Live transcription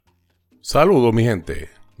Saludos mi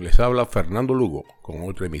gente, les habla Fernando Lugo con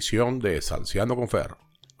otra emisión de Salseando con Fer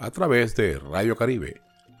a través de Radio Caribe,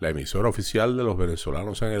 la emisora oficial de los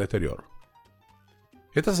venezolanos en el exterior.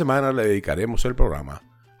 Esta semana le dedicaremos el programa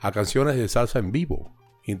a canciones de salsa en vivo,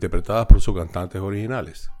 interpretadas por sus cantantes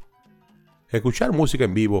originales. Escuchar música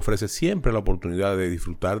en vivo ofrece siempre la oportunidad de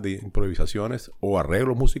disfrutar de improvisaciones o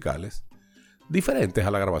arreglos musicales diferentes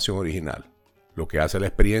a la grabación original, lo que hace la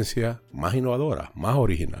experiencia más innovadora, más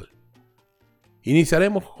original.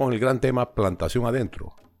 Iniciaremos con el gran tema Plantación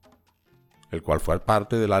Adentro, el cual fue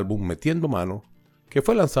parte del álbum Metiendo Mano, que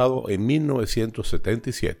fue lanzado en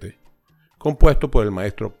 1977, compuesto por el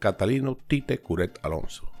maestro Catalino Tite Curet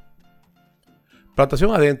Alonso.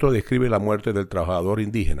 Plantación Adentro describe la muerte del trabajador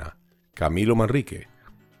indígena Camilo Manrique,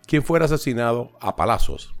 quien fuera asesinado a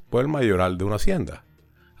palazos por el mayoral de una hacienda,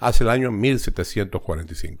 hacia el año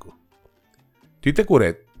 1745. Tite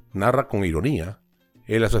Curet narra con ironía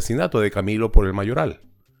el asesinato de Camilo por el mayoral,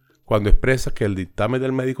 cuando expresa que el dictamen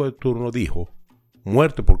del médico de turno dijo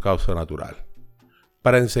muerte por causa natural,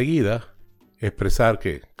 para enseguida expresar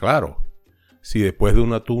que, claro, si después de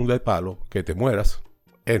una tunda de palo que te mueras,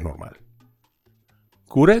 es normal.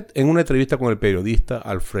 Curet, en una entrevista con el periodista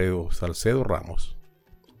Alfredo Salcedo Ramos,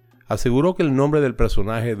 aseguró que el nombre del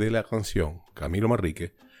personaje de la canción, Camilo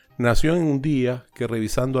Manrique, nació en un día que,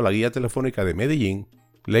 revisando la guía telefónica de Medellín,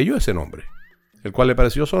 leyó ese nombre, el cual le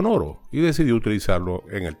pareció sonoro y decidió utilizarlo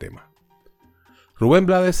en el tema. Rubén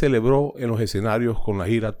Blades celebró en los escenarios con la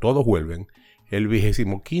gira Todos Vuelven el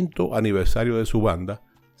 25º aniversario de su banda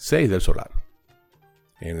 6 del Solar.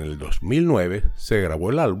 En el 2009 se grabó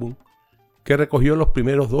el álbum que recogió los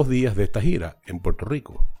primeros 2 días de esta gira en Puerto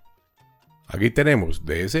Rico. Aquí tenemos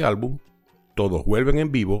de ese álbum Todos Vuelven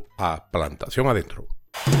en vivo a Plantación Adentro.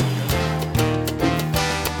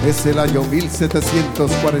 Es el año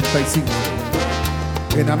 1745.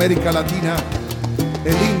 En América Latina,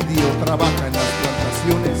 el indio trabaja en las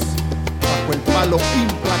plantaciones bajo el palo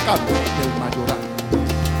implacable del mayoral.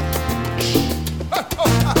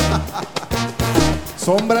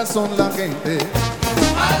 Sombras son la gente.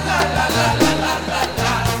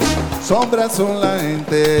 Sombras son la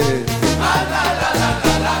gente.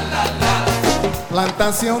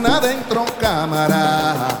 Plantación adentro,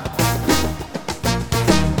 cámara,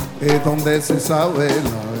 es donde se sabe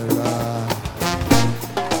la verdad,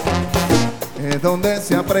 es donde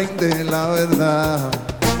se aprende la verdad.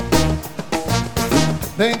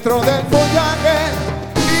 Dentro del follaje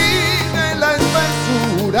y de la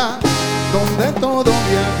espesura, donde todo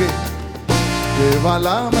viaje lleva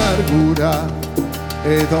la amargura,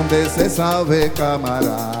 es donde se sabe,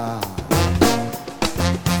 cámara,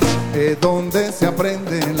 es donde se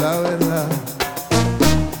aprende la verdad.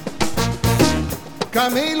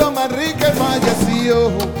 Camilo Manrique falleció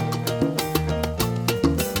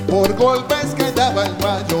por golpes que daba el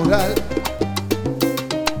mayoral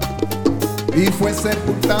y fue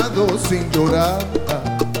sepultado sin llorar,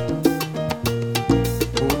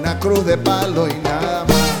 una cruz de palo y nada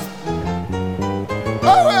más.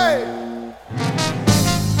 ¡Oh, hey!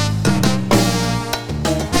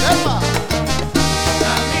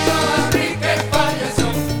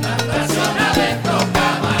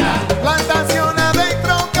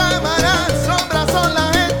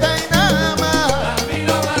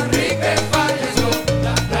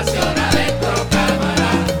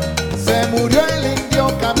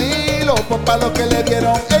 Lo que le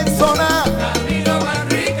dieron en zona. Camilo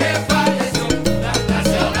Manrique falleció,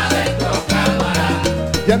 plantación adentro, cámara.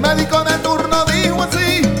 Y el médico de turno dijo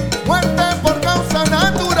así: muerte por causa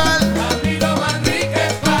natural. Camilo Manrique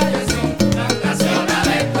falleció, plantación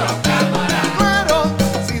adentro, cámara. Claro,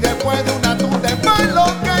 si después de una tunda de palo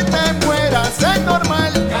que te mueras es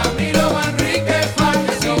normal. Camilo Manrique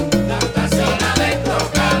falleció, plantación adentro,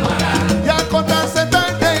 cámara. Ya acostarse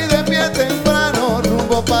tarde y de pie temprano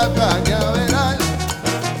rumbo pa' Cañaveral.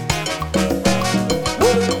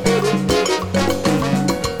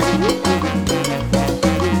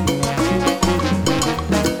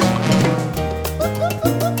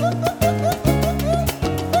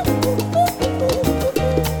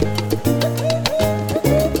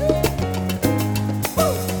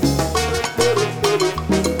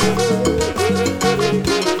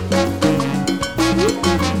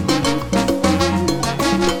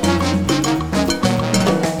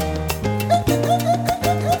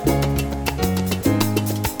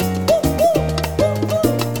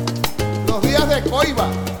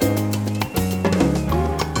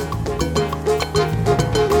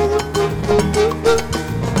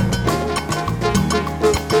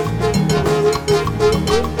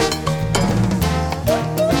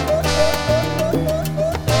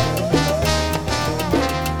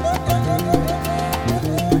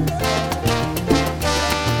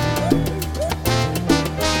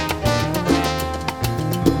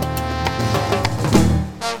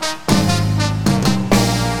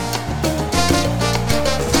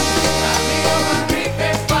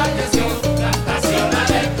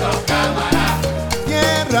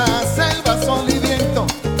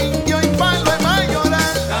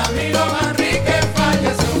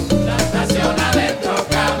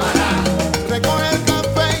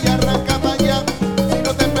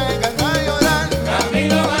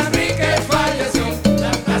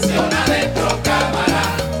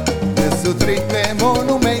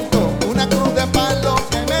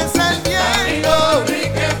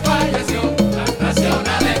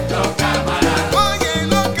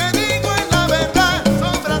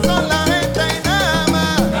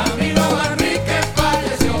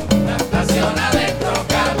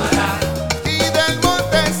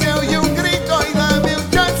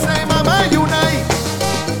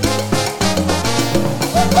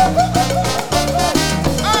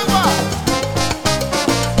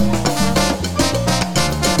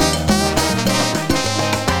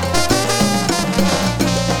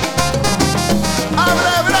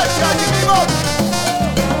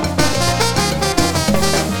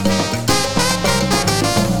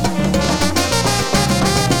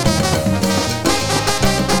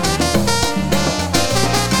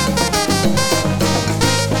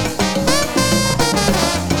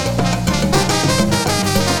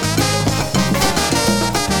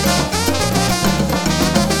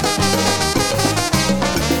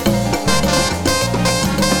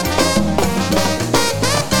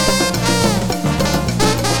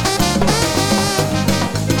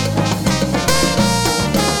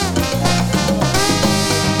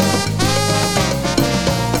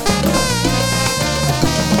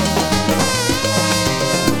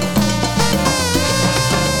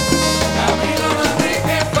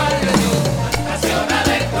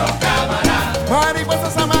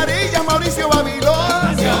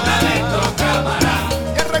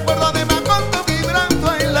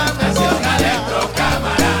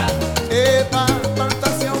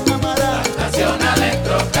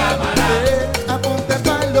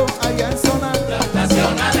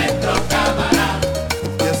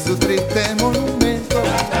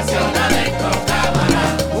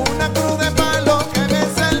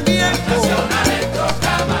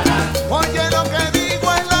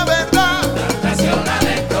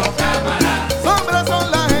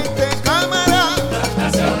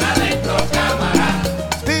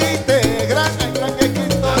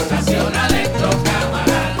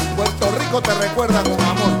 mundo te recuerda con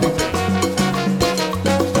amor, dice.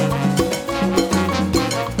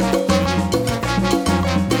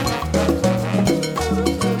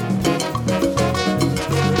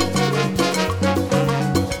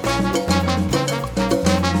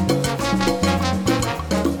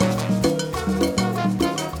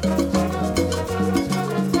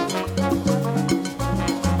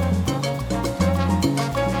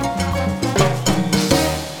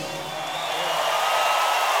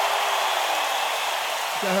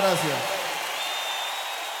 Muchas gracias.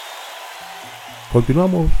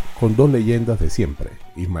 Continuamos con dos leyendas de siempre,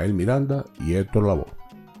 Ismael Miranda y Héctor Lavoe.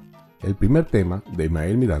 El primer tema de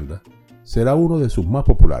Ismael Miranda será uno de sus más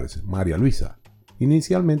populares, María Luisa,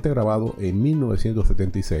 inicialmente grabado en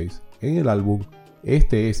 1976 en el álbum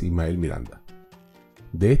Este es Ismael Miranda.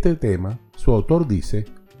 De este tema, su autor dice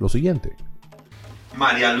lo siguiente.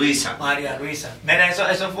 María Luisa. María Luisa. Mira,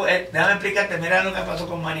 eso fue. Déjame explicarte, mira lo que pasó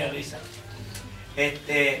con María Luisa.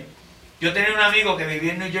 Yo tenía un amigo que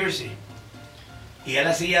vivía en New Jersey y él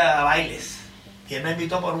hacía bailes. Y él me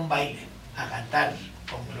invitó por un baile a cantar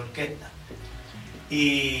con la orquesta.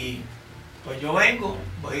 Y pues yo vengo,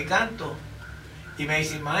 voy y canto. Y me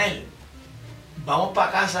dice, Ismael, vamos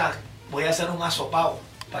para casa, voy a hacer un asopao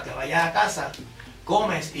para que vayas a casa,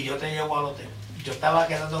 comes y yo te llevo al hotel. Yo estaba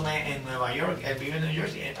quedándome en Nueva York, él vive en New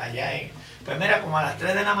Jersey, allá en... Pues mira, como a las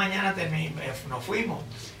 3 de la mañana nos fuimos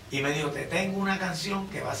y me dijo, te tengo una canción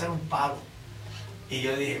que va a ser un palo. Y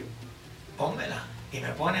yo dije, pónmela. Y me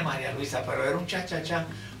pone María Luisa, pero era un cha-cha-cha.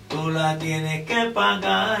 Tú la tienes que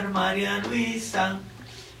pagar, María Luisa,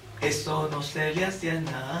 eso no se le hace a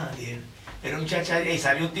nadie. Era un cha-cha y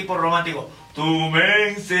salió un tipo romántico. Tú me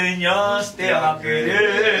enseñaste a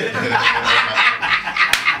querer.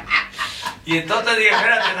 Y entonces dije,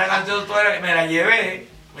 espérate, esta canción me la llevé,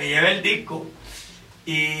 me llevé el disco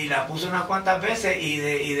y la puse unas cuantas veces y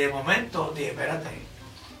de momento dije, espérate,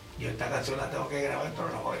 yo esta canción la tengo que grabar,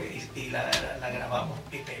 y la grabamos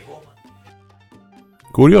y pegó.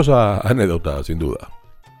 Curiosa anécdota, sin duda.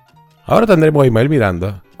 Ahora tendremos a Ismael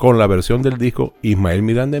Miranda con la versión del disco Ismael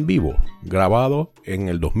Miranda en vivo, grabado en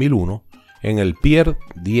el 2001 en el Pier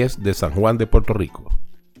 10 de San Juan de Puerto Rico.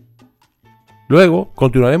 Luego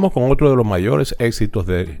continuaremos con otro de los mayores éxitos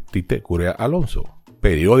de Tite Curea Alonso,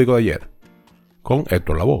 Periódico de ayer, con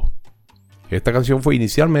Héctor Lavoe. Esta canción fue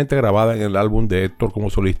inicialmente grabada en el álbum de Héctor como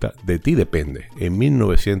solista De ti depende, en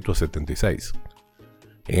 1976.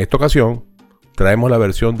 En esta ocasión, traemos la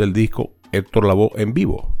versión del disco Héctor Lavoe en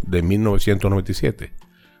vivo, de 1997,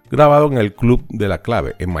 grabado en el Club de la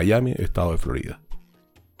Clave, en Miami, estado de Florida.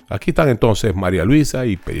 Aquí están entonces María Luisa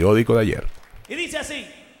y Periódico de ayer. Y dice así,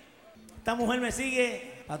 esta mujer me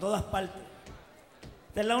sigue a todas partes.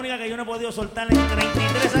 Esta es la única que yo no he podido soltar en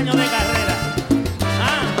 33 años de carrera.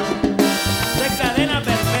 Esto es cadena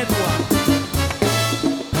perpetua.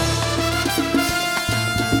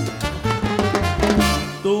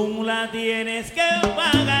 Tú la tienes que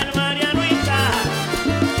pagar, María Luisa.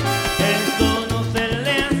 Esto no se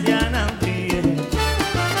le hace a nadie.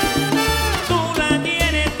 Tú la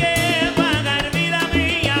tienes que pagar, vida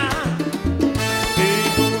mía.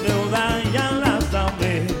 Y tu deuda ya la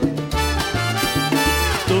sabes.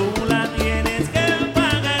 Tú la tienes que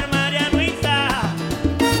pagar, María Luisa.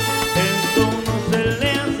 Esto no se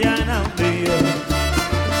le hace a nadie.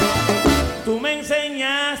 Tú me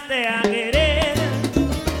enseñaste a querer.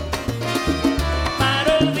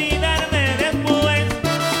 Para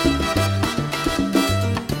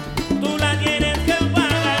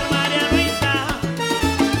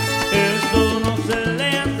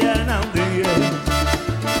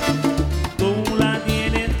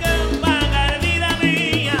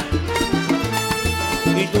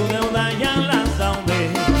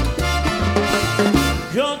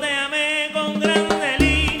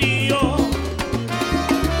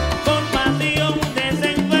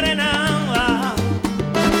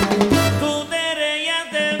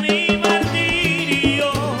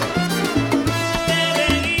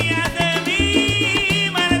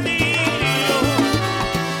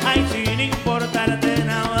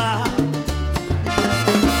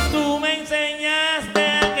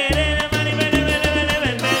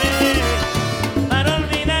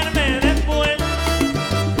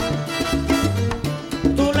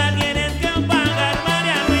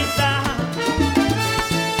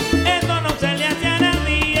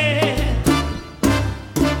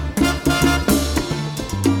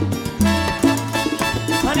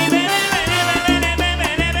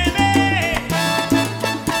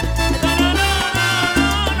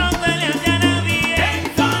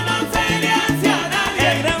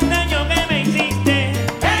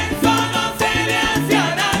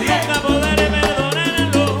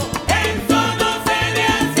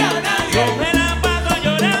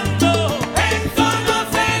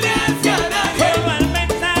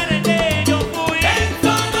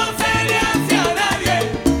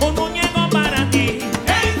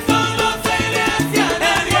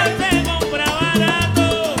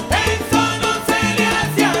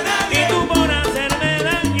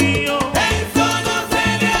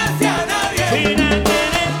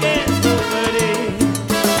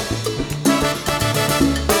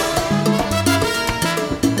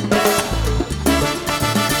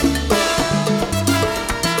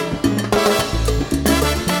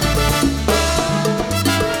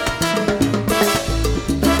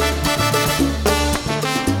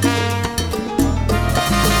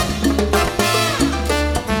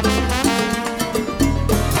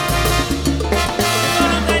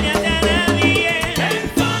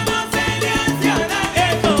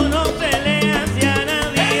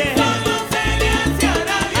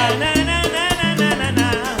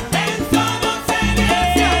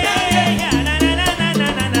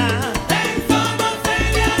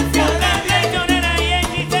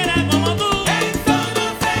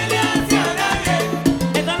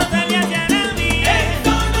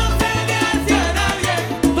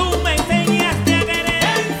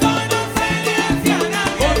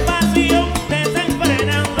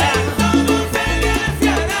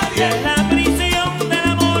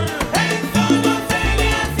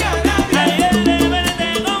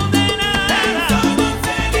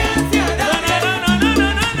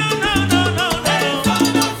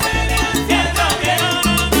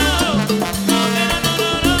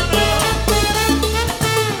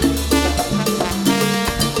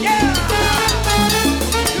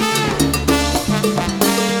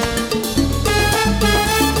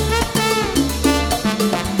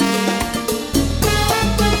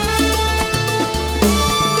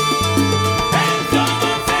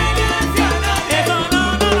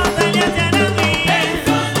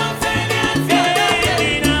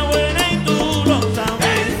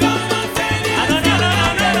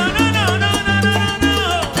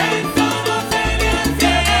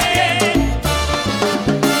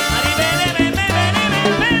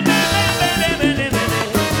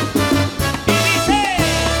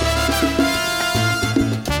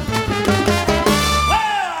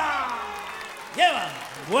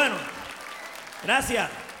Gracias.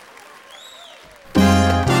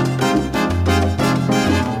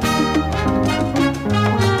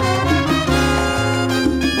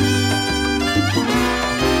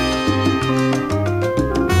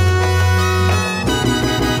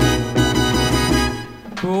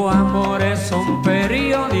 Tu amor es un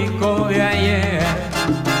periódico de ayer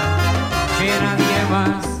que nadie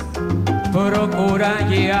más procura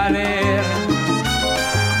ya leer.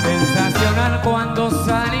 Sensacional cuando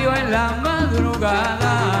salió en la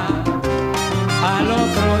madrugada, al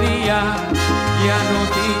otro día ya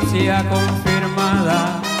noticia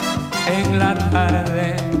confirmada, en la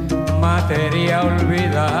tarde materia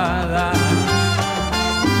olvidada.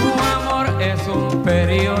 Tu amor es un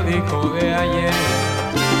periódico de ayer,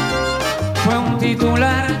 fue un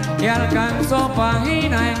titular que alcanzó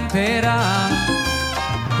página entera,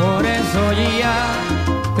 por eso ya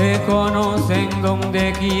te conocen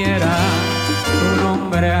donde quiera. Tu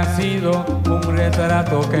nombre ha sido un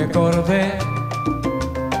retrato que corté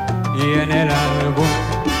y en el álbum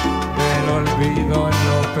del olvido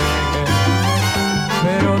lo pegué.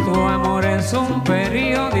 Pero tu amor es un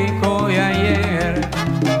periódico de ayer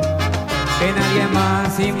que nadie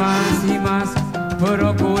más y más y más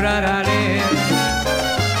procurará leer.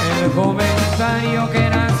 El comentario que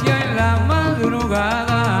nació en la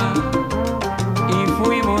madrugada y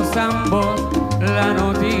fuimos ambos la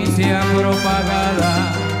noticia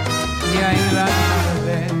propagada, ya en la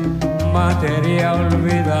tarde materia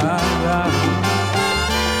olvidada.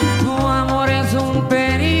 Tu amor es un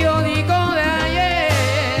periódico de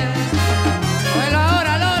ayer. Hola,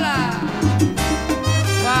 ahora Lola,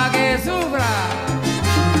 pa' que sufra.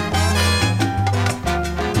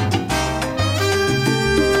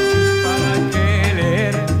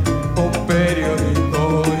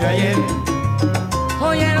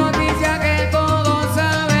 Oye, noticia que todos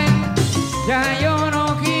saben, ya yo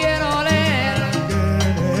no quiero leer.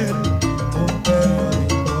 Un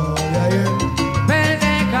periódico de ayer.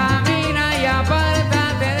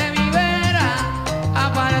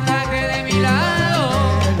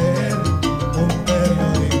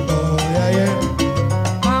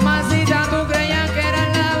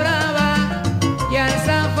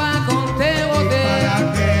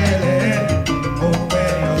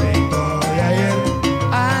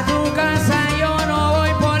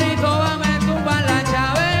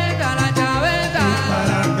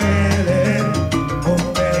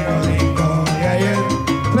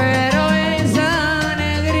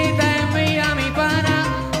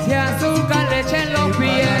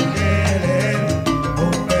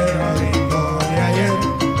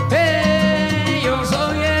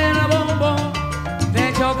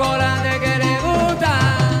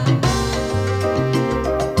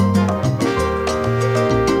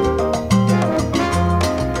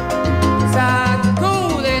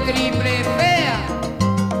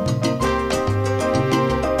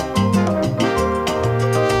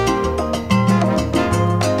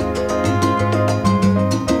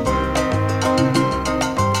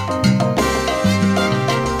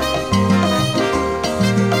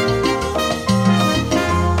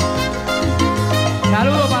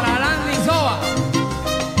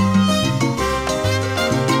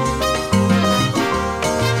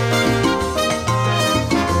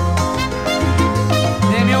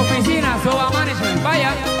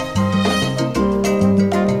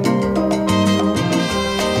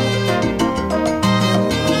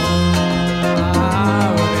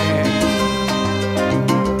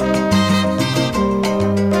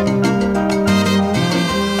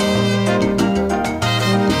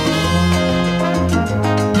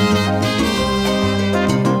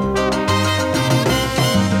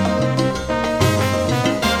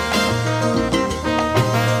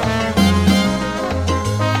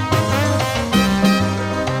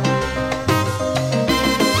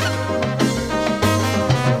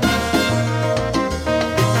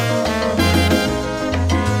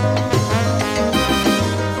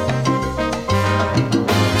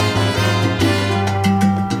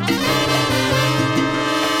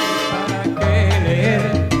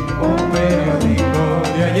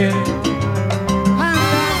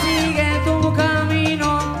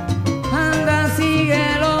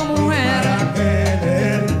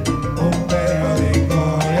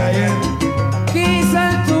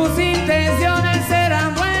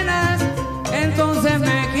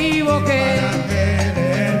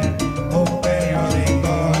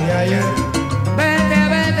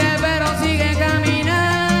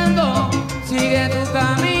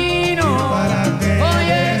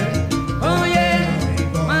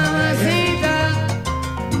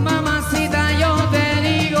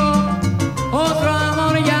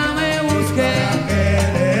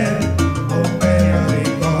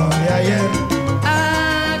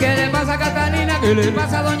 ¿Qué le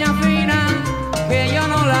pasa a doña Fina? Que yo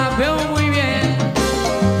no la veo muy bien.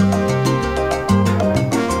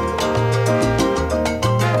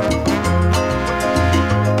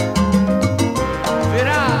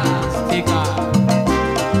 Drástica.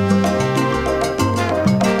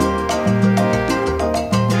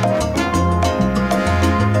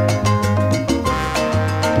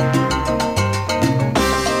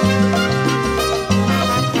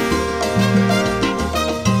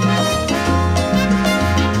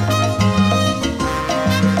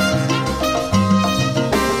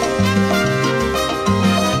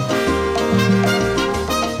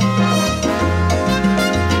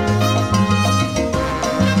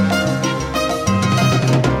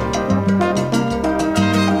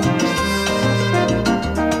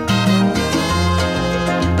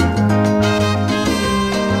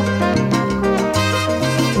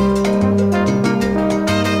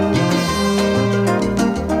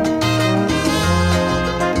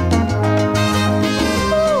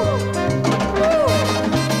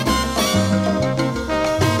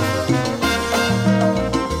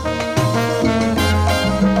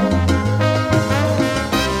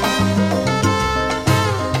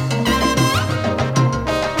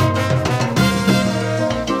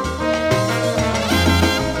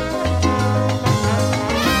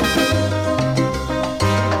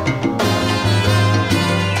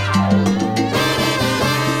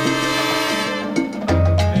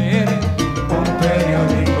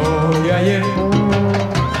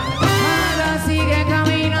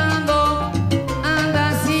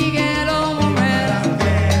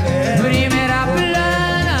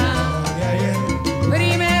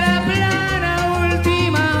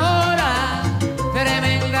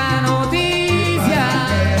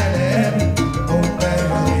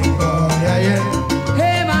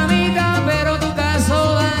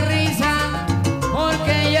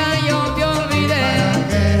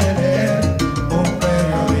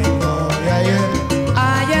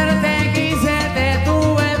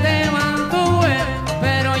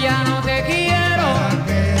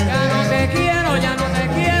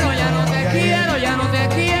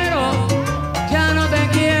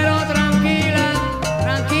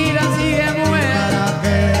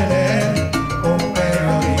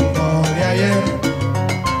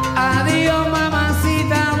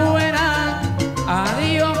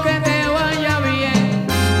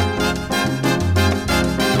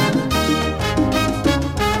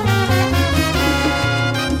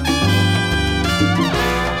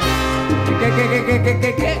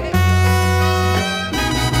 ¿Qué?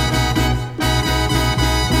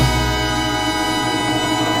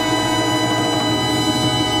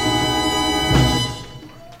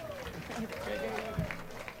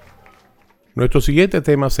 Nuestro siguiente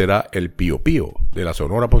tema será el Pío Pío de la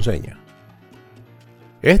Sonora Ponceña.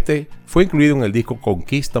 Este fue incluido en el disco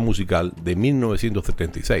Conquista Musical de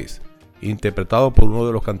 1976, interpretado por uno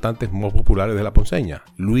de los cantantes más populares de la Ponceña,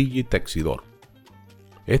 Luigi Texidor.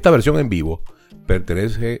 Esta versión en vivo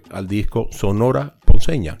pertenece al disco Sonora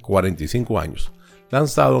Ponceña 45 años,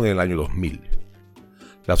 lanzado en el año 2000.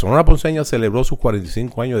 La Sonora Ponceña celebró sus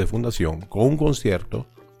 45 años de fundación con un concierto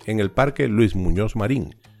en el Parque Luis Muñoz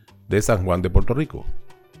Marín de San Juan de Puerto Rico.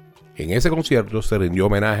 En ese concierto se rindió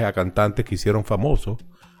homenaje a cantantes que hicieron famoso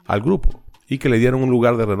al grupo y que le dieron un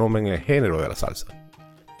lugar de renombre en el género de la salsa.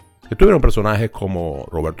 Estuvieron personajes como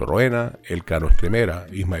Roberto Roena, El Cano Estremera,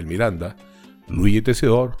 Ismael Miranda, Luigi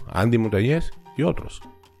Texidor, Andy Montañez y otros.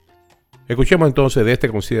 Escuchemos entonces de este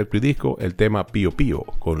concierto y disco el tema Pío Pío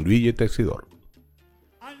con Luigi Texidor.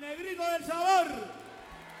 Al negrito del sabor,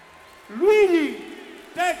 Luigi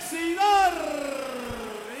Texidor.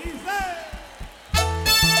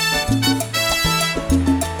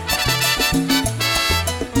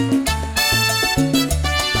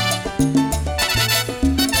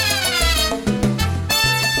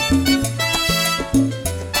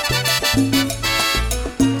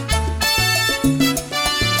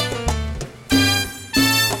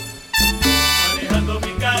 Manejando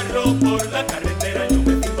mi carro por la carretera, yo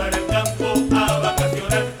me fui para el campo a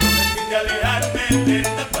vacacionar. No me quise alejarme del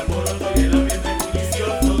tanto alboroto y el ambiente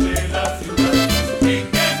bullicioso de la ciudad. Y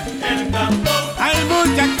que en el campo Hay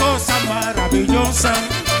muchas cosas maravillosas,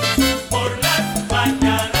 por las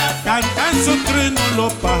mañanas cantan sus trinos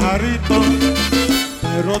los pajaritos,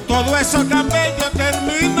 pero todo eso tan bello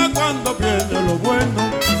termina cuando viene lo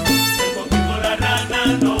bueno. el mosquito, la rana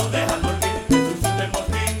no deja dormir. Jesús del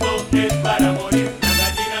mosquito es para morir. Las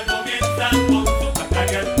gallinas comienzan con su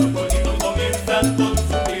cascarear, los pollitos comienzan con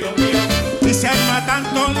su pío pío. Y se arma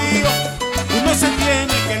tanto lío, uno se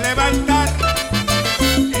tiene que levantar.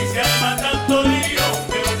 Y se arma tanto lío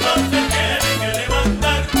que uno se tiene que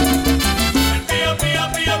levantar. El pío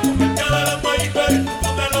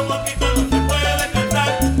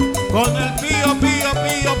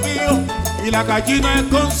y la gallina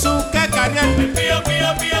con su cacarear. El pío,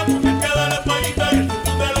 pío, pío, porque cada la pollita y el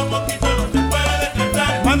tutú de los mosquitos no se puede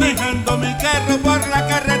descansar. Manejando mi carro por la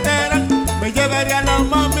carretera, me llevaré a los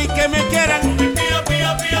mami que me quieran. El pío,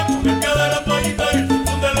 pío, pío, porque cada la pollita y el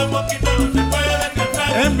tutú de los mosquitos no se puede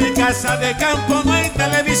descansar. En mi casa de campo no hay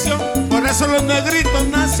televisión, por eso los negritos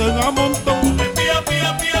nacen a montón. El pío,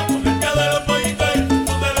 pío, pío, porque cada la pollita y el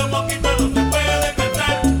tutú de los mosquitos no se puede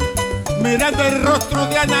descansar. Mirando el rostro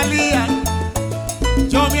de Analía,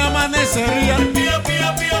 yo me amanecería. El pío,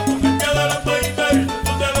 pío, pío, porque cada la pollita y el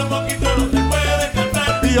tutú de los mosquitos no se puede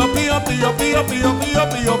descansar. Pío, pío, pío, pío, pío, pío,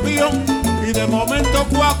 pío, pío. Y de momento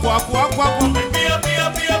cuá, cuá, cuá, cuá, cuá. El pío,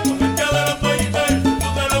 pío, pío, porque cada la pollita y el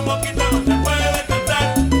tutú de los mosquitos no se puede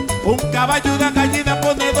descansar. Un caballo, una gallina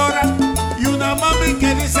ponedora y una mami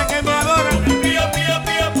que dice que me adora. El pío, pío,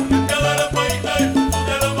 pío, porque cada la pollita y el tutú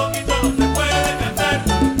de los mosquitos no se puede descansar.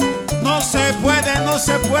 No se puede, no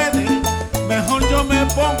se puede, mejor yo me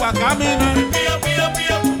pongo a caminar. El pío, pío,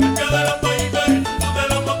 pío, porque cada la pollita y el tutú de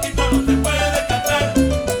los mosquitos no se puede descansar.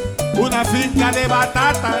 Una finca de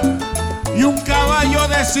batata y un caballo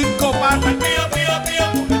de 5 patas. El pío, pío, pío,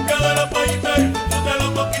 porque cada la pollita y el tutú de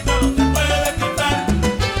los mosquitos no se puede descansar.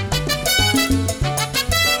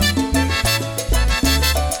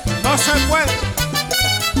 No se puede.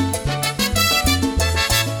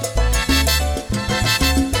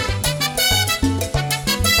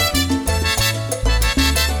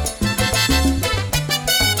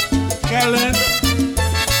 Qué lindo.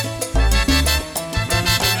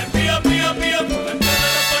 El pío, pío, pío, porque cada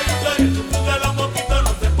la pollita y el tutú de los mosquitos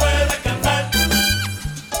no se puede descansar.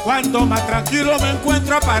 Cuando más tranquilo me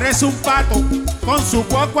encuentro aparece un pato con su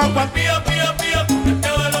cuá, cuá, cuá. Pío, pío, pío, porque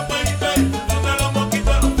cada la pollita y el tutú de los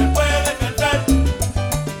mosquitos no se puede descansar.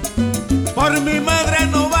 Por mi madre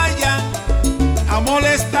no vayan a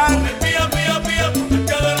molestar. El pío, pío, pío, porque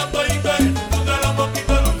cada la pollita y el tutú de los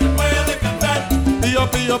mosquitos no se puede descansar.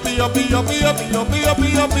 Pío, pío, pío, pío, pío, pío, pío,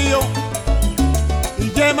 pío, pío.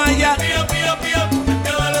 Y llama ya. Pío, pío, pío, porque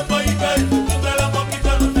cada la pollita y el tutú de los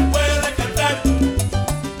mosquitos no se puede descansar.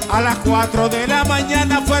 A las 4 de la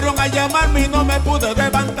mañana fueron a llamarme y no me pude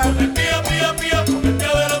levantar. El pío, pío, pío, porque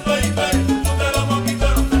cada la pollita y el tutú de los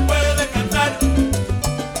mosquitos no se puede descansar.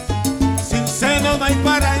 Sin seno no hay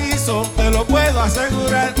paraíso, te lo puedo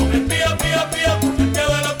asegurar. El pío, pío, pío, porque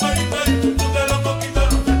cada la pollita y el tutú de los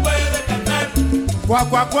mosquitos no se puede descansar. Cuá,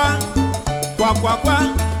 cuá, cuá, cuá, cuá,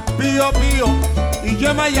 cuá, pío, pío. Y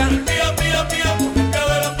llama ya. El pío, pío, pío, porque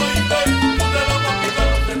cada la pollita y el tutú de los mosquitos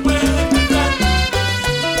no se puede descansar.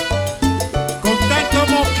 Con tanto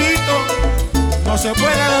mosquito no se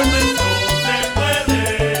puede dormir. No se puede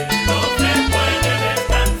descansar.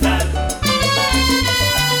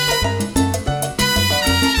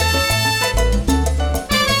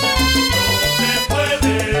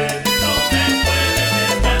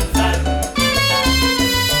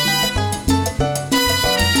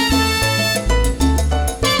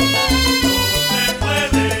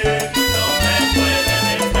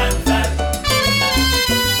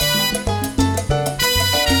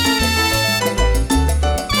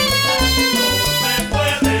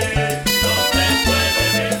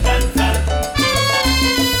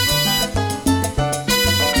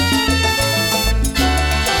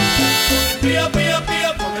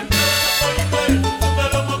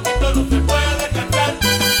 No se puede descansar.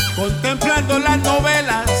 Contemplando las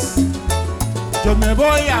novelas, yo me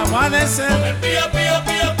voy a amanecer. El pío, pío,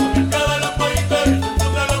 pío, porque cada la pollita y el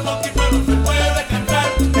tutú de los mosquitos no se puede descansar.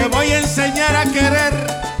 Te voy a enseñar a querer,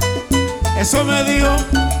 eso me dijo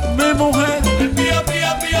mi mujer. El pío,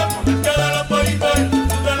 pío, pío, porque cada la pollita y el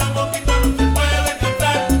tutú de los mosquitos no se puede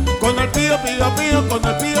descansar. Con el pío, pío, pío, con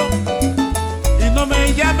el pío. Y no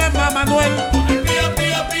me llames Manuel. El pío,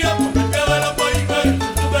 pío, pío, porque cada la pollita y el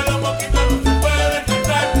tutú de los mosquitos no se puede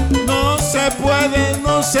descansar. No se puede,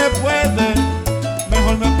 no se puede.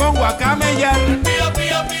 Mejor me pongo a camellar. El pío,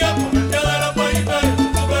 pío, pío, porque cada la pollita y el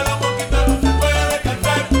tutú de los mosquitos no se puede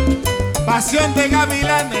descansar. Pasión de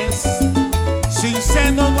gavilanes, sin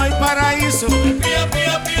seno no hay paraíso. El pío,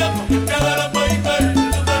 pío, pío, porque cada la pollita y el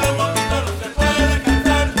tutú de los mosquitos no se puede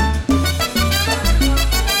descansar.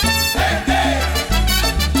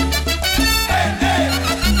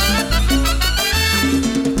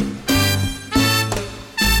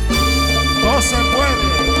 No se puede.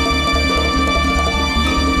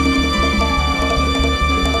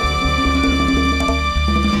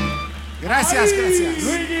 Gracias, gracias.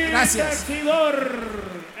 Gracias. El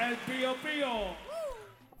Pío Pío.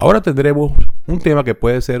 Ahora tendremos un tema que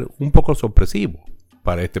puede ser un poco sorpresivo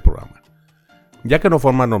para este programa, ya que no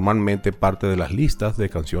forma normalmente parte de las listas de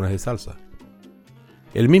canciones de salsa.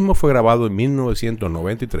 El mismo fue grabado en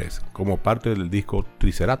 1993 como parte del disco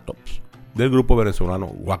Triceratops del grupo venezolano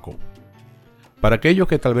Guaco. Para aquellos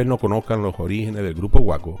que tal vez no conozcan los orígenes del grupo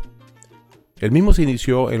Guaco, el mismo se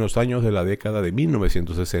inició en los años de la década de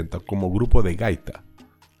 1960 como grupo de gaita,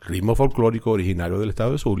 ritmo folclórico originario del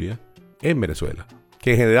estado de Zulia, en Venezuela,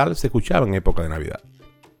 que en general se escuchaba en época de Navidad.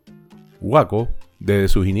 Guaco, desde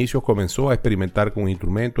sus inicios, comenzó a experimentar con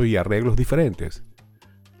instrumentos y arreglos diferentes,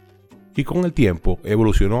 y con el tiempo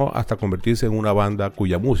evolucionó hasta convertirse en una banda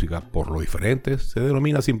cuya música, por lo diferentes, se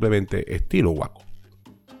denomina simplemente estilo guaco.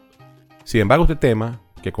 Sin embargo, este tema,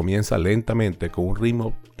 que comienza lentamente con un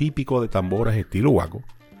ritmo típico de tamboras estilo guaco,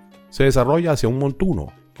 se desarrolla hacia un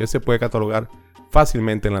montuno que se puede catalogar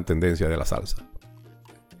fácilmente en la tendencia de la salsa.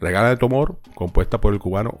 Regálame tu amor, compuesta por el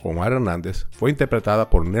cubano Omar Hernández, fue interpretada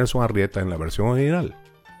por Nelson Arrieta en la versión original,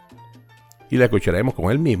 y la escucharemos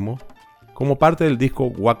con él mismo como parte del disco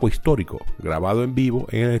Guaco Histórico, grabado en vivo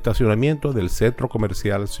en el estacionamiento del Centro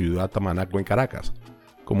Comercial Ciudad Tamanaco en Caracas,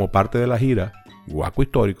 como parte de la gira Guaco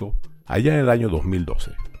Histórico, allá en el año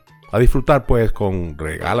 2012. A disfrutar pues con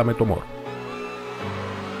Regálame tu amor.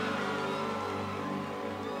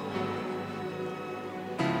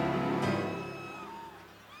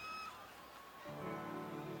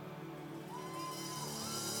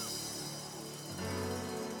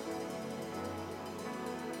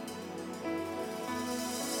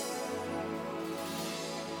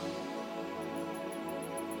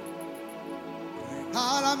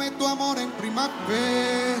 Regálame tu amor en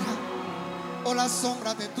primavera, o la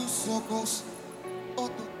sombra de tus ojos, o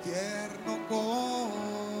tu tierno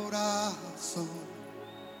corazón.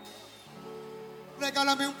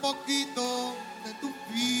 Regálame un poquito de tu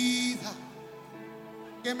vida,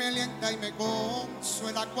 que me alienta y me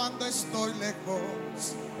consuela cuando estoy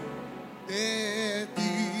lejos de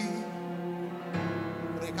ti.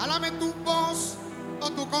 Regálame tu voz o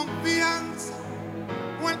tu confianza,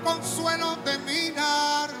 o el consuelo de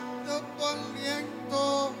mirar tu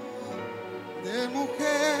aliento de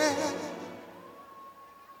mujer.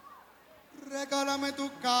 Regálame tu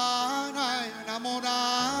cara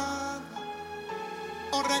enamorada,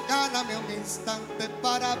 o regálame un instante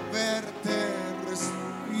para verte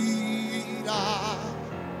respirar.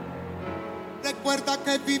 Recuerda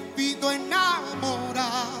que he vivido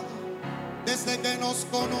enamorado desde que nos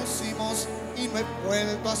conocimos y no he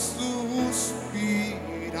vuelto a suspirar.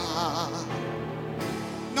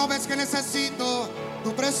 ¿No ves que necesito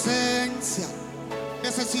tu presencia?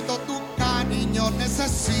 Necesito tu cariño,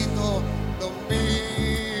 necesito tu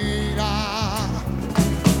mirar.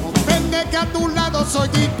 Comprende que a tu lado soy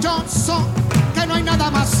dichoso, que no hay nada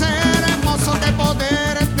más hermoso que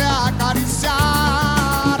poderte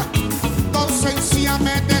acariciar. Tu ausencia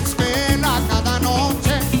me desvela cada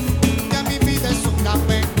noche, que mi vida es un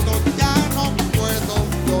lamento, ya no puedo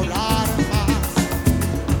llorar más.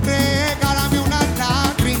 Regálame una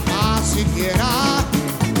lágrima siquiera,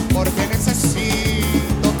 porque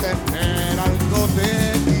necesito tener algo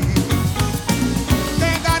de ti.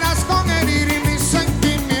 Te ganas con herir mis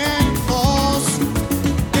sentimientos,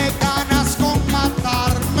 te ganas con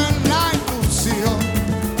matarme la ilusión.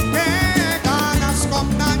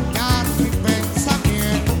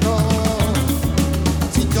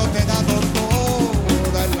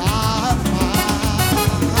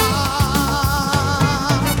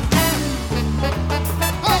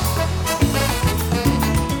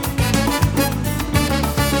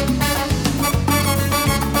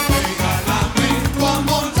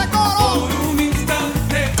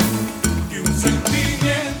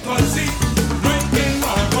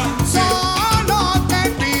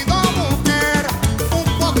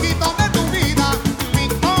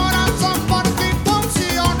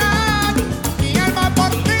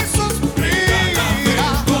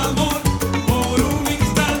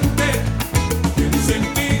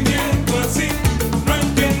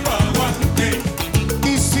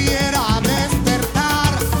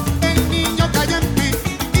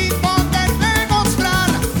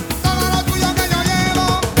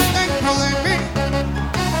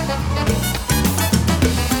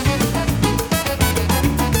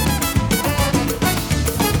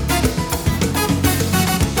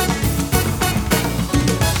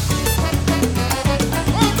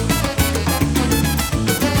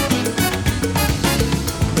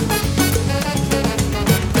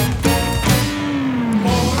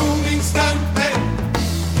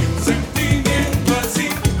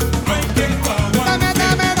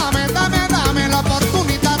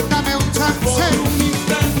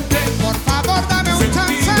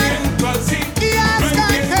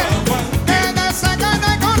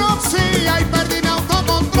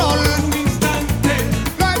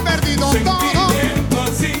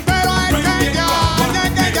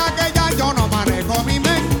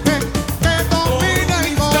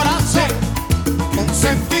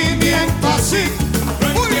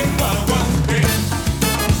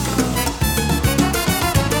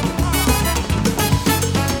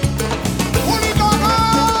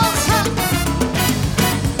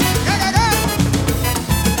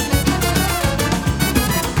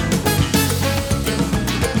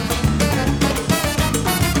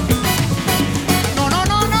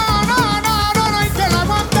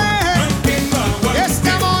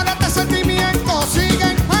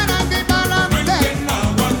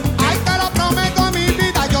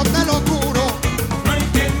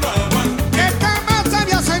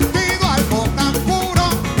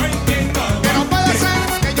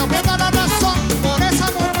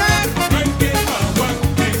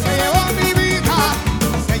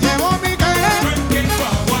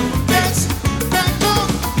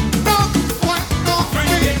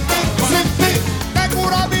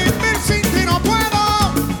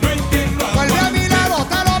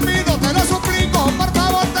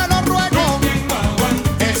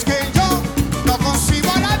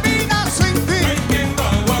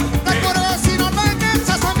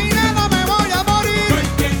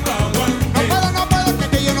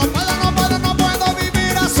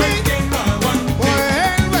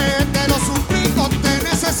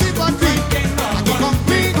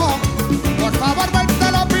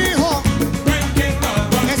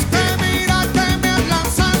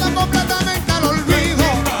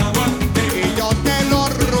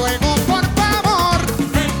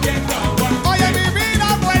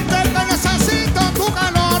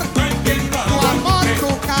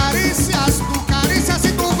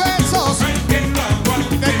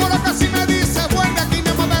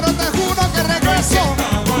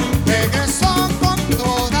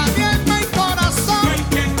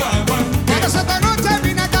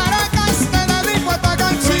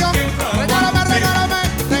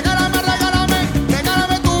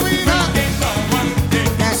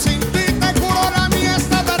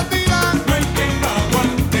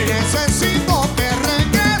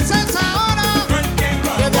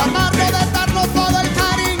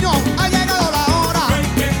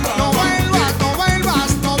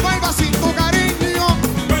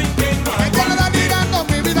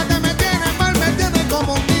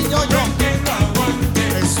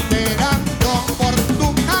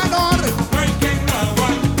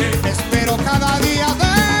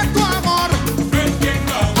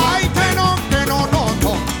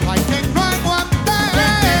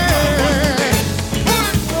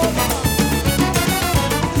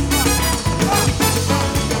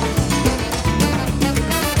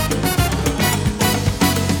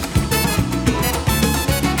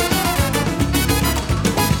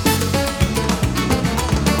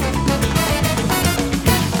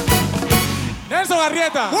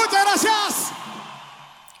 Arrieta. Muchas gracias.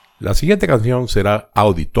 La siguiente canción será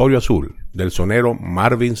Auditorio Azul, del sonero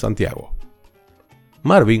Marvin Santiago.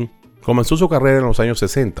 Marvin comenzó su carrera en los años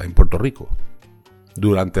 60 en Puerto Rico.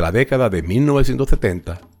 Durante la década de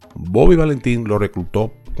 1970, Bobby Valentín lo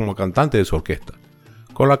reclutó como cantante de su orquesta,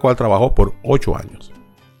 con la cual trabajó por 8 años.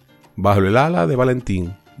 Bajo el ala de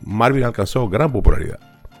Valentín, Marvin alcanzó gran popularidad.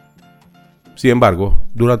 Sin embargo,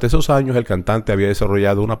 durante esos años el cantante había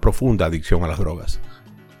desarrollado una profunda adicción a las drogas.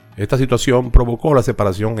 Esta situación provocó la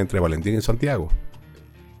separación entre Valentín y Santiago,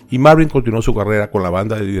 y Marvin continuó su carrera con la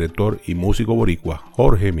banda del director y músico boricua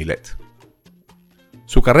Jorge Milet.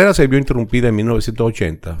 Su carrera se vio interrumpida en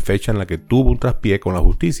 1980, fecha en la que tuvo un traspié con la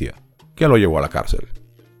justicia, que lo llevó a la cárcel.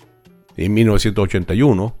 En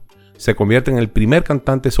 1981, se convierte en el primer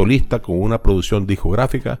cantante solista con una producción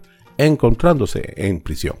discográfica encontrándose en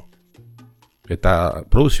prisión. Esta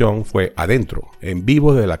producción fue Adentro, en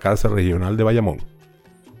vivo desde la cárcel regional de Bayamón.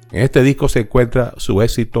 En este disco se encuentra su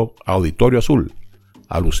éxito Auditorio Azul,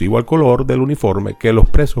 alusivo al color del uniforme que los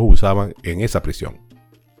presos usaban en esa prisión.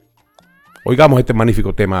 Oigamos este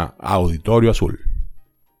magnífico tema Auditorio Azul.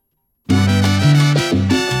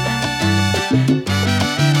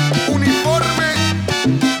 Uniforme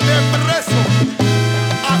de preso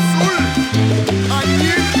azul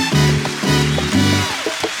añil.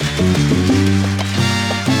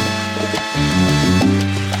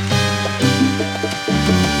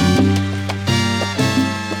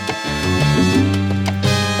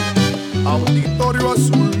 Auditorio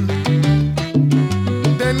azul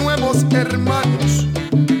de nuevos hermanos,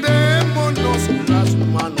 démonos las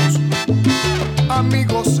manos,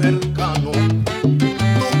 amigos cercanos,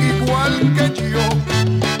 tú igual que yo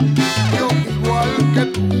igual que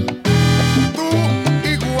tú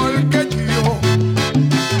igual que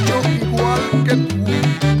yo igual que tú.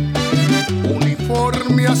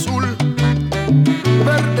 Uniforme azul,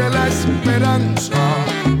 verde la esperanza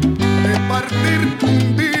de partir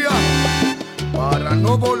un día para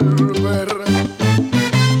no volver.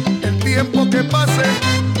 El tiempo que pase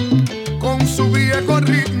con su viejo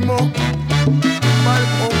ritmo va el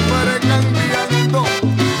hombre cambiando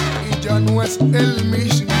y ya no es el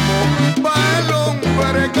mismo. Va el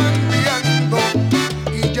hombre cambiando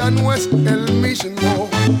y ya no es el mismo.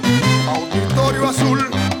 Auditorio azul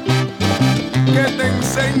que te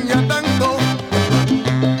enseña tanto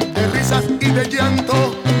de risas y de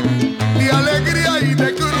llanto, de alegría y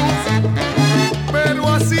de cruz.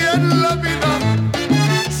 Pero así en la vida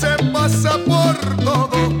se pasa por todo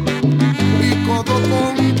y codo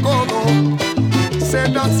con codo se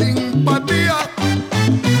da simpatía,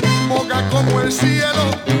 boga como el cielo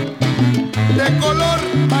de color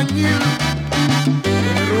añil.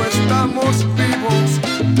 Pero estamos vivos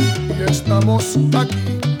y estamos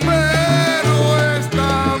aquí. Pero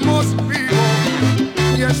estamos vivos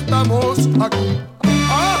y estamos aquí.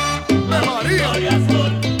 ¡Ah, de María! Auditorio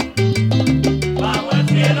azul, bajo el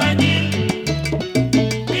cielo añil,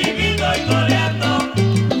 viviendo y coleando,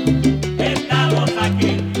 estamos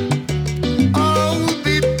aquí.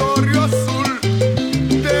 Auditorio azul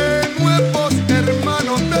de nuevos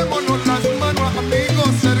hermanos, démonos las manos,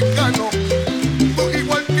 amigos cercanos, tú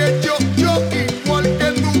igual que yo igual que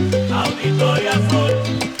tú. Auditorio azul,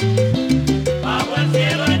 bajo el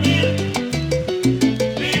cielo añil,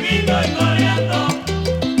 viviendo y coleando,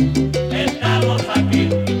 estamos aquí.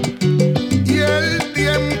 Y el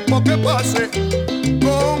tiempo que pase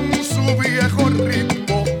con su viejo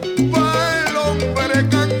ritmo va el hombre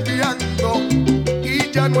cambiando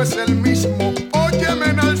y ya no es el mismo.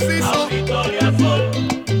 Óyeme, Narciso. Auditorio azul,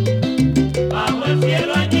 bajo el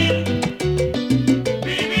cielo añil,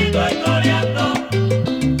 viviendo y coleando,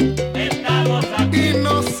 estamos aquí. Y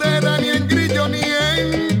no será ni en grillo ni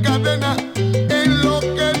en cadena en lo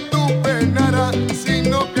que tú penarás,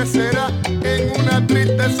 sino que será en una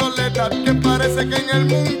triste soledad que parece que en el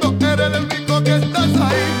mundo eres el único que estás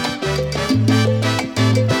ahí.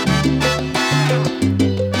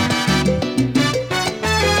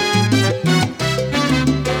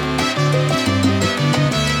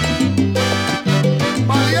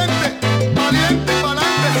 Valiente, valiente,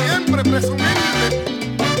 pa'lante, siempre presumible.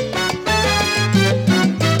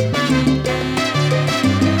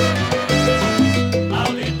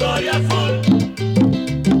 Auditorio azul,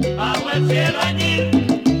 bajo el cielo añil,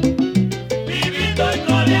 viviendo y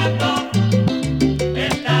coleando,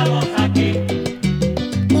 estamos aquí.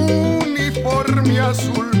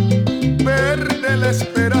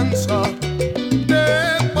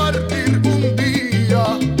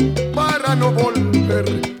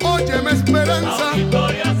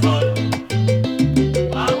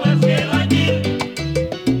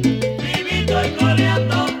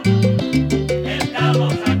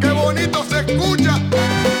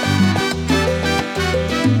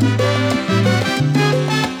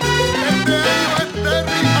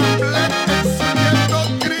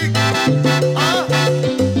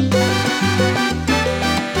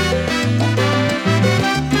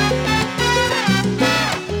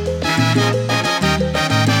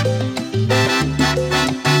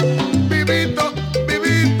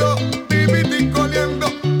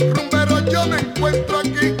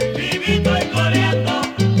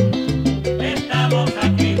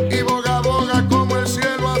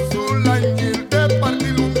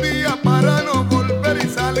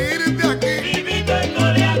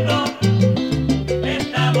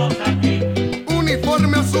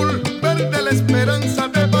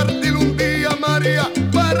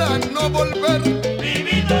 volver.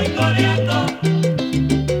 Vivito y coleando,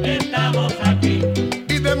 estamos aquí.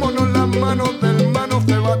 Y démonos las manos del hermano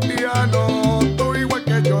Sebastiano. Tú igual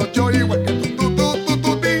que yo igual que tú.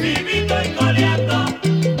 Vivito y coleando,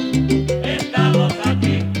 estamos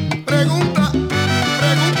aquí.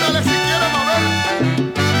 Pregúntale si quiere Mabel.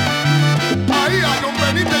 Ahí a don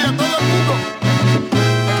Benito y a todo el mundo.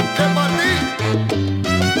 Que para ti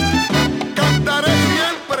cantaré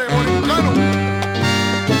siempre, boricano.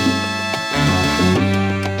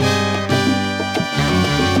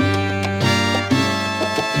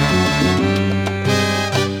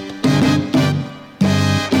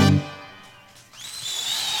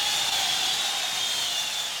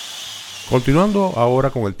 Continuando ahora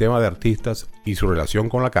con el tema de artistas y su relación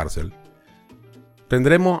con la cárcel,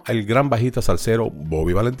 tendremos al gran bajista salsero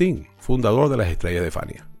Bobby Valentín, fundador de las Estrellas de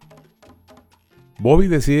Fania. Bobby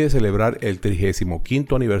decide celebrar el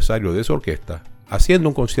 35º aniversario de su orquesta haciendo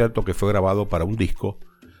un concierto que fue grabado para un disco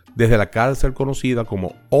desde la cárcel conocida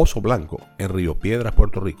como Oso Blanco en Río Piedras,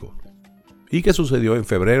 Puerto Rico, y que sucedió en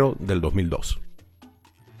febrero del 2002.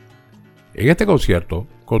 En este concierto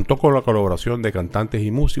contó con la colaboración de cantantes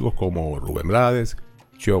y músicos como Rubén Blades,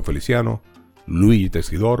 Cheo Feliciano, Luigi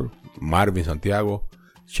Tesidor, Marvin Santiago,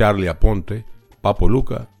 Charlie Aponte, Papo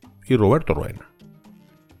Luca y Roberto Roena.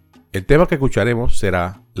 El tema que escucharemos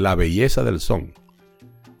será La Belleza del Son,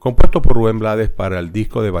 compuesto por Rubén Blades para el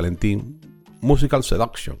disco de Valentín Musical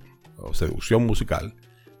Seduction, o Seducción Musical,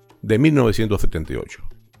 de 1978.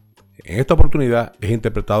 En esta oportunidad es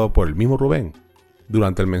interpretado por el mismo Rubén,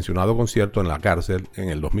 durante el mencionado concierto en la cárcel en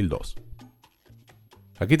el 2002.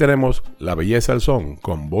 Aquí tenemos La Belleza del Son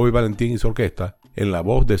con Bobby Valentín y su orquesta en la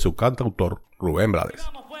voz de su cantautor Rubén Blades.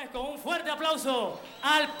 Vamos pues con un fuerte aplauso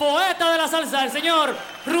al poeta de la salsa, el señor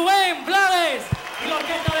Rubén Blades y la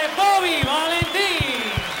orquesta de Bobby Valentín.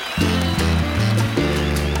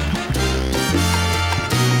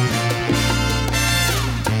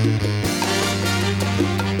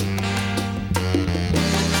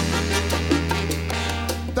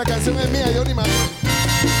 Esta canción es mía, Johnny Manuel.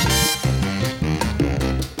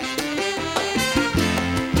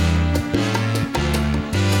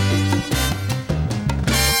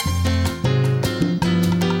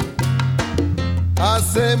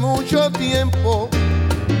 Hace mucho tiempo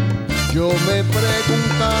yo me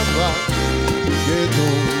preguntaba que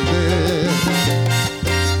dónde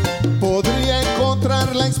podría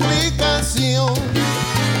encontrar la explicación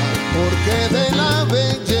al porqué de la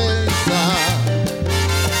belleza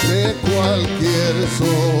de cualquier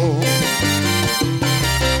son.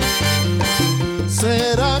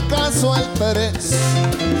 ¿Será acaso el tres?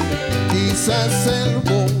 Quizás el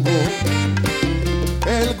bongo,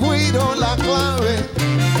 el güiro, la clave,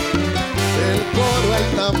 el coro, el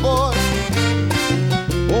tambor,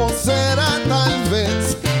 o será tal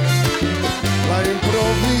vez la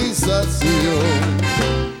improvisación.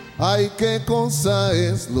 Ay, qué cosa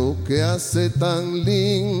es lo que hace tan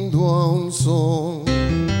lindo a un son.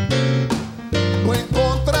 No he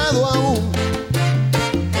encontrado aún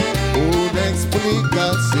una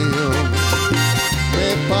explicación. Me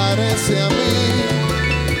parece a mí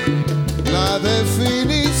la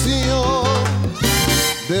definición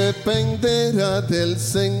dependerá del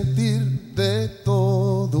sentir de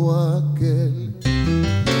todo aquel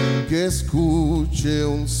que escuche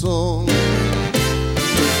un son.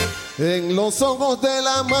 En los ojos de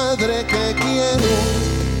la madre que quiero,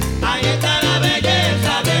 Ahí está la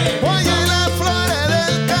belleza de oye las flores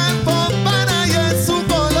del campo para y en su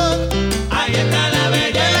color. Ahí está la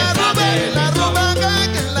belleza de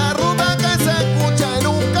La rumba que se escucha en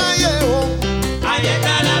un callejón. Ahí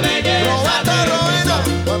está la belleza Roberto Roena,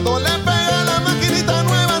 cuando le pega la maquinita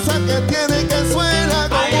nueva, esa que tiene que suena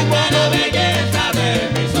como Ahí está la belleza de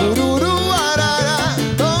mi son. Ururú, arara,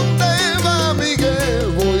 ¿dónde va Miguel?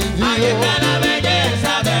 Voy Ahí yo. está la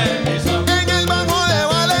belleza de mi son. En el bajo de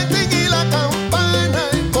Valentín y la campana,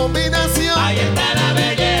 y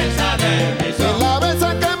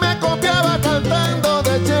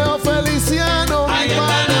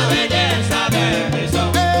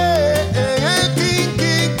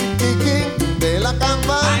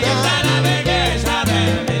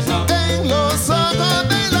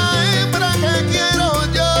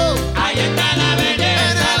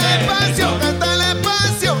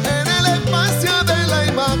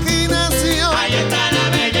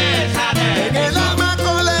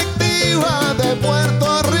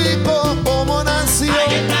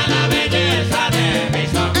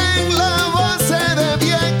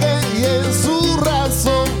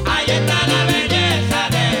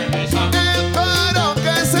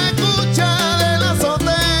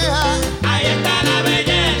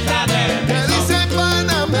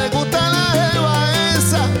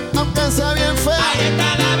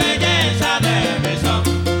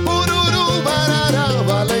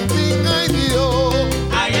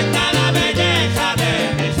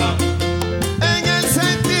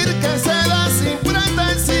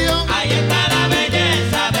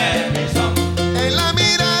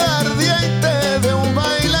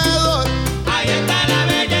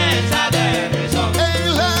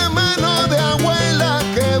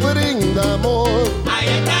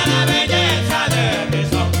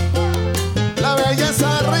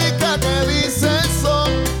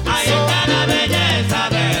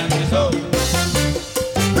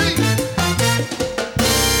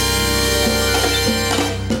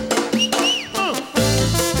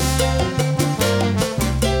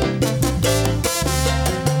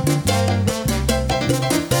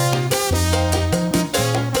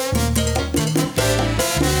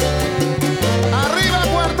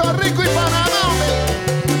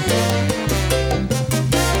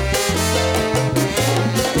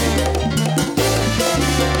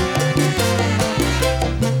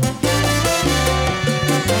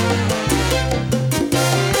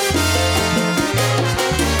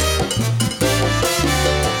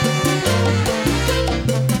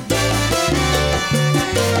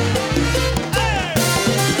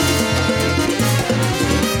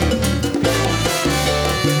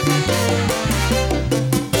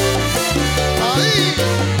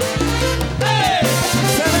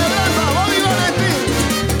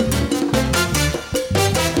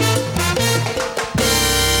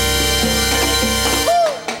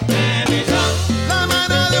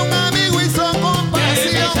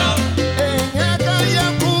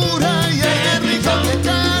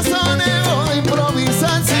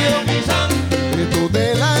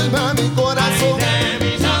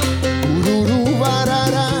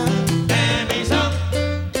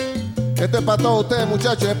para todos ustedes,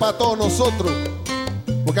 muchachos, es para todos nosotros.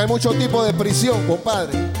 Porque hay muchos tipos de prisión,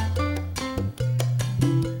 compadre.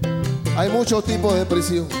 Hay muchos tipos de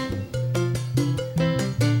prisión.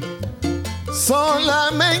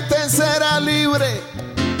 Solamente será libre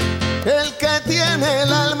el que tiene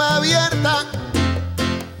el alma abierta,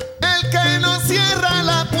 el que no cierra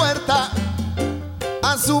la puerta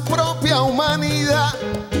a su propia humanidad,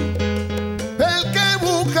 el que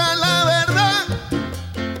busca la verdad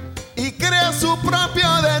y crea su propio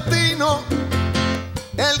destino,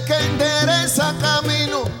 el que endereza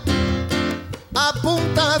camino a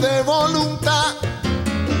punta de voluntad,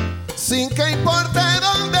 sin que importe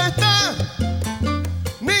dónde está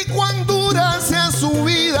ni cuán dura sea su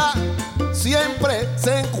vida, siempre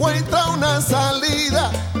se encuentra una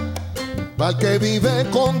salida. Para el que vive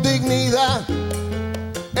con dignidad,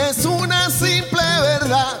 es una simple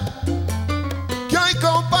verdad que hoy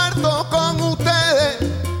comparto con ustedes,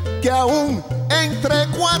 que aún entre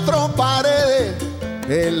cuatro paredes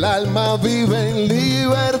el alma vive en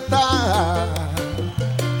libertad.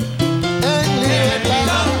 En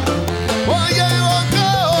libertad. Oye,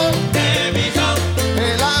 Boco,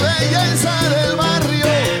 en la belleza del barrio,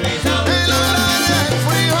 en la hora del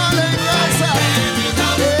frijol en casa,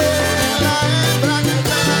 en la hembra que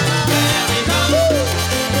te da.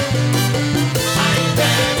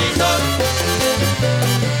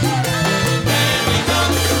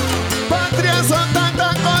 Patria son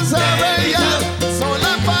tantas cosas bellas, son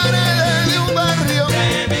las paredes de un barrio,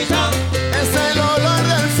 es el olor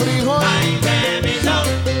del frijol,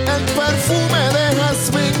 el perfume de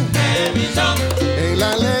jazmín, en la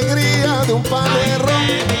alegría de un pan de ron,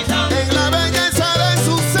 en la belleza de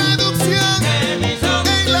su seducción,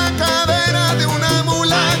 en la cadera de una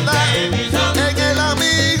mulata, en el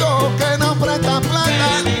amigo que nos presta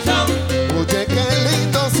plata. Oye, qué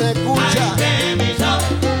lindo se escucha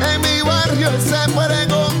en mi barrio ese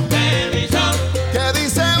pregón que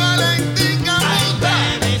dice Valentín Gamuta,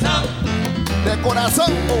 de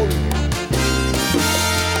corazón.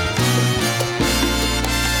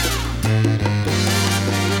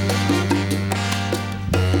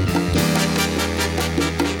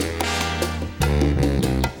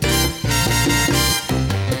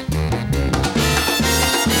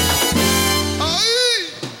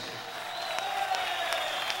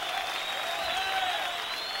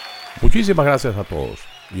 Muchísimas gracias a todos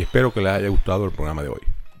y espero que les haya gustado el programa de hoy.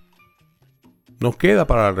 Nos queda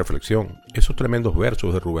para la reflexión esos tremendos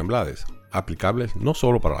versos de Rubén Blades, aplicables no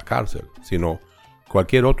solo para la cárcel, sino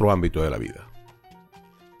cualquier otro ámbito de la vida.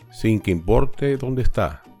 Sin que importe dónde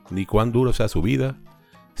está, ni cuán dura sea su vida,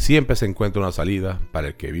 siempre se encuentra una salida para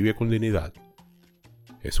el que vive con dignidad.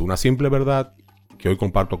 Es una simple verdad que hoy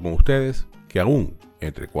comparto con ustedes, que aún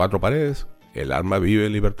entre cuatro paredes, el alma vive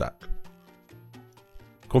en libertad.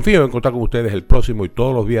 Confío en contar con ustedes el próximo y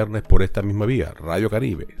todos los viernes por esta misma vía, Radio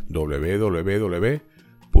Caribe,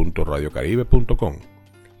 www.radiocaribe.com,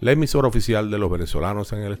 la emisora oficial de los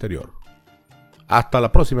venezolanos en el exterior. Hasta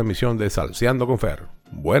la próxima emisión de Salseando con Fer.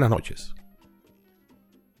 Buenas noches.